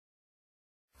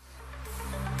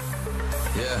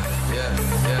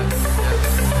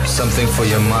Something for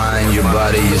your mind, your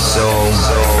body, your soul.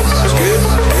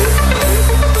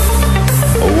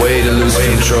 A way to lose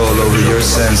control over your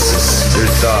senses, your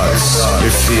thoughts,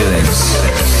 your feelings.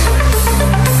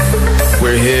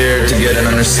 We're here to get an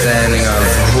understanding of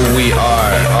who we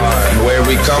are, where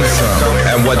we come from,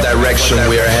 and what direction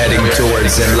we are heading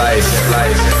towards in life.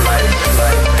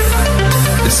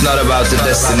 It's not about the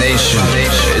destination,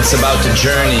 it's about the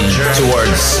journey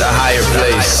towards a higher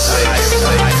place.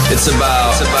 It's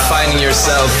about finding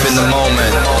yourself in the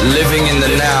moment, living in the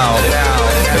now,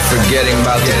 and forgetting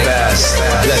about the past.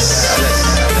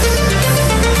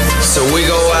 So we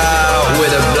go out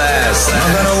with a blast.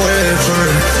 I'm gonna wait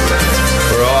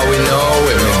for all we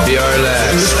know, it may be our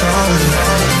last.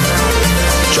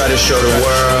 Try to show the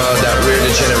world that we're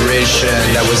the generation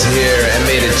that was here and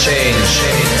made a change.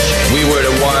 We were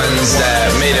the ones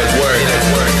that made it work.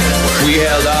 We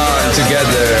held on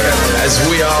together as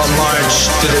we all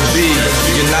marched to the beat,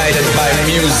 united by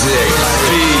music,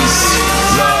 peace,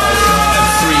 love, and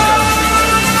freedom.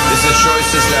 It's the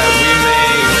choices that we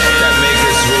make that make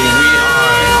us who we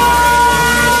are.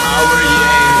 Our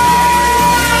yin,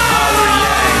 our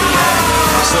yang.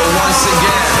 So once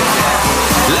again,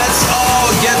 let's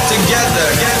all get together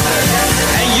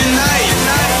and unite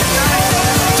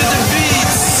to the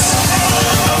beats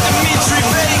of Dimitri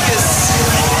Vegas.